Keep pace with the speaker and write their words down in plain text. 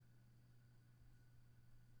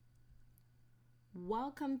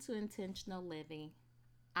Welcome to Intentional Living.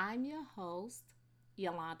 I'm your host,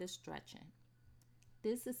 Yolanda Stretchin.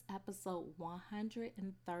 This is episode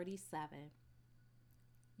 137.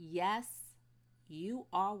 Yes, you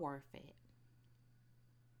are worth it.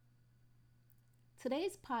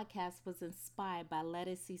 Today's podcast was inspired by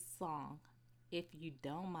Lettucey's song, If You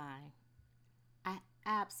Don't Mind. I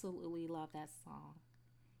absolutely love that song.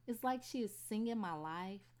 It's like she is singing my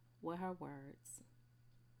life with her words.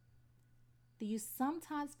 Do you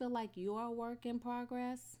sometimes feel like you're a work in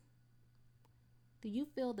progress? Do you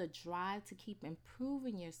feel the drive to keep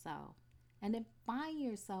improving yourself and then find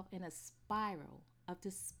yourself in a spiral of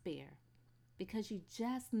despair because you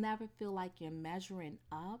just never feel like you're measuring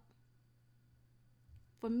up?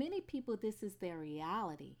 For many people, this is their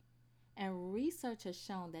reality, and research has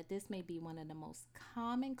shown that this may be one of the most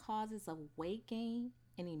common causes of weight gain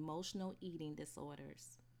and emotional eating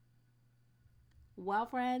disorders. Well,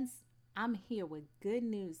 friends, I'm here with good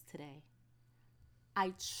news today.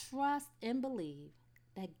 I trust and believe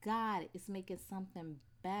that God is making something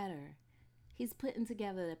better. He's putting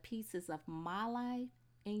together the pieces of my life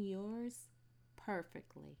and yours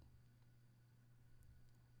perfectly.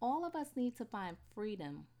 All of us need to find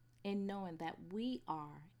freedom in knowing that we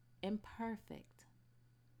are imperfect.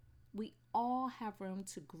 We all have room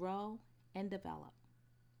to grow and develop.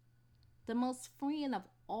 The most freeing of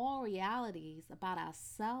all realities about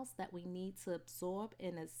ourselves that we need to absorb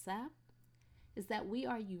and accept is that we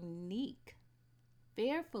are unique,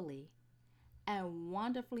 fearfully, and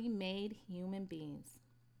wonderfully made human beings.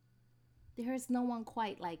 There is no one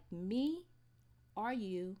quite like me or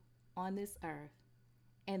you on this earth,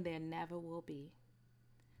 and there never will be.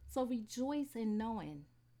 So rejoice in knowing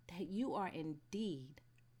that you are indeed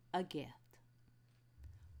a gift.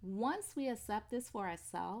 Once we accept this for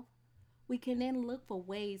ourselves, we can then look for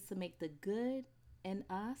ways to make the good in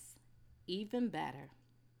us even better.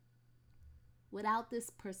 Without this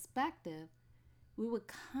perspective, we would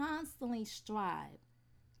constantly strive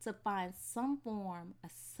to find some form of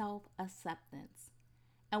self acceptance,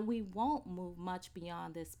 and we won't move much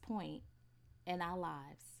beyond this point in our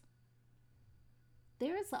lives.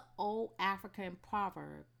 There is an old African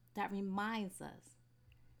proverb that reminds us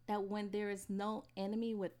that when there is no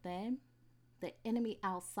enemy within, the enemy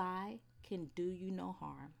outside can do you no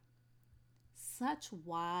harm. Such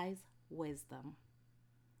wise wisdom.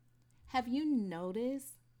 Have you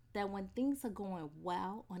noticed that when things are going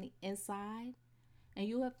well on the inside and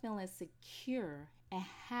you are feeling secure and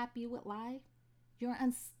happy with life, you're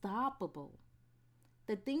unstoppable?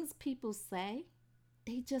 The things people say,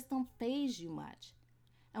 they just don't faze you much.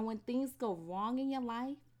 And when things go wrong in your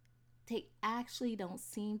life, they actually don't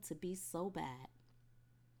seem to be so bad.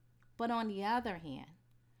 But on the other hand,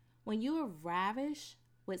 when you are ravished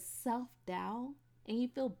with self doubt and you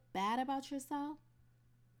feel bad about yourself,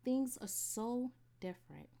 things are so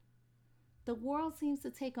different. The world seems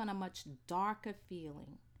to take on a much darker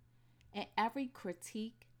feeling, and every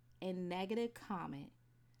critique and negative comment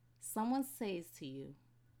someone says to you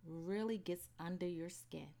really gets under your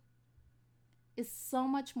skin. It's so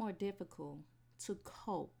much more difficult to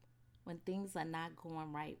cope when things are not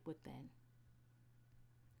going right within.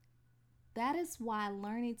 That is why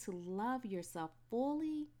learning to love yourself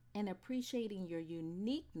fully and appreciating your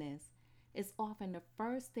uniqueness is often the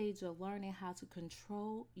first stage of learning how to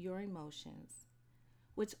control your emotions,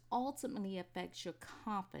 which ultimately affects your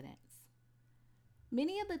confidence.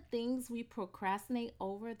 Many of the things we procrastinate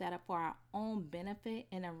over that are for our own benefit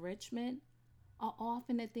and enrichment are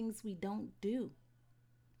often the things we don't do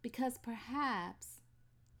because perhaps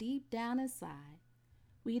deep down inside,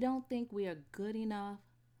 we don't think we are good enough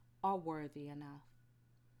or worthy enough.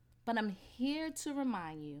 But I'm here to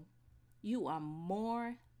remind you, you are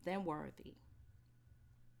more than worthy.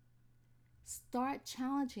 Start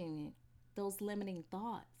challenging those limiting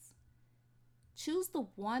thoughts. Choose the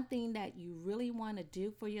one thing that you really want to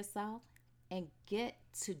do for yourself and get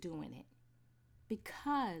to doing it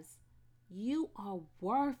because you are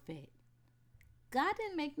worth it. God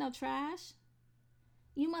didn't make no trash.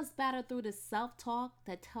 You must battle through the self talk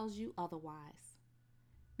that tells you otherwise.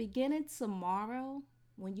 Beginning tomorrow,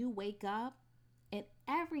 when you wake up, and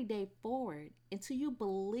every day forward until you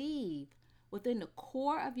believe within the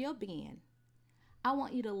core of your being, I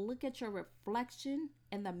want you to look at your reflection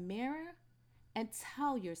in the mirror and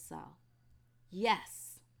tell yourself,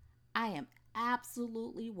 yes, I am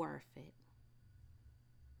absolutely worth it.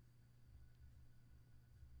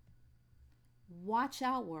 Watch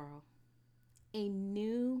out, world. A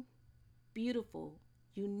new, beautiful,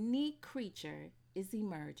 unique creature is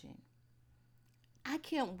emerging. I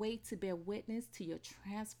can't wait to bear witness to your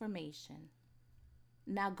transformation.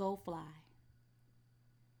 Now go fly.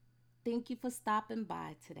 Thank you for stopping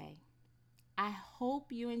by today. I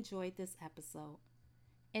hope you enjoyed this episode.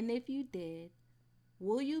 And if you did,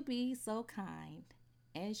 will you be so kind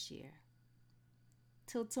and share?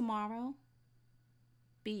 Till tomorrow,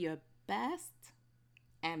 be your best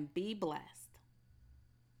and be blessed.